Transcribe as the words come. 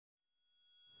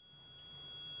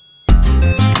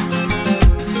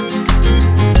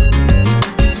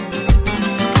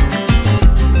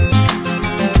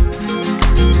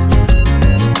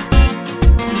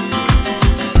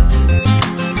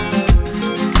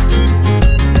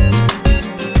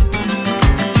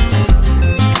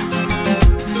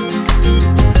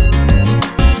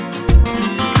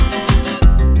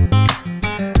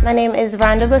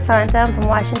Rhonda Basanta. I'm from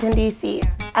Washington, D.C.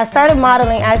 I started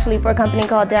modeling actually for a company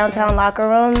called Downtown Locker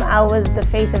Room. I was the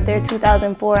face of their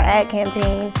 2004 ad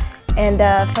campaign. And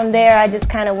from there, I just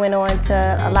kind of went on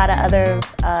to a lot of other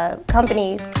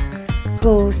companies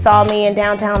who saw me in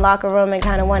Downtown Locker Room and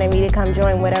kind of wanted me to come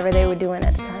join whatever they were doing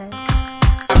at the time.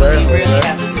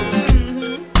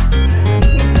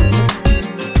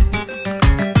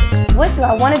 What do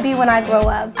I want to be when I grow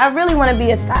up? I really want to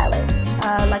be a stylist,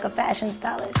 like a fashion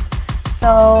stylist.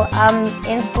 So I'm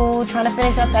in school trying to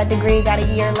finish up that degree, got a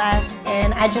year left,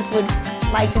 and I just would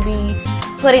like to be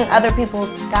putting other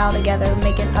people's style together,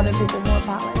 making other people more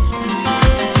polished.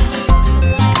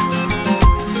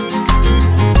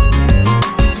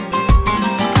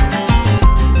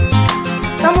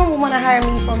 Someone would want to hire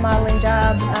me for a modeling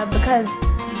job because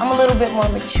I'm a little bit more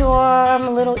mature, I'm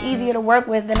a little easier to work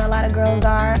with than a lot of girls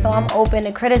are. So I'm open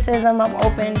to criticism, I'm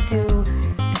open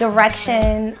to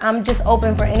direction. I'm just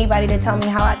open for anybody to tell me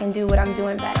how I can do what I'm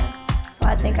doing better. So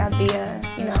I think I'd be a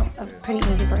pretty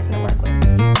easy person to work with.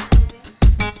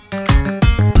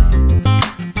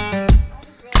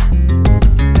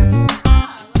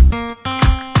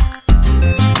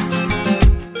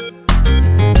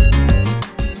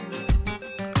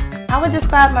 I would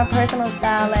describe my personal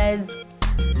style as,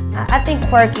 I think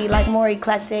quirky, like more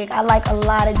eclectic. I like a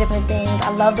lot of different things.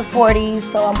 I love the 40s,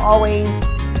 so I'm always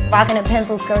rocking a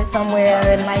pencil skirt somewhere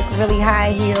and like really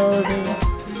high heels and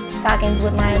stockings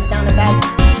with lines down the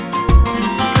back.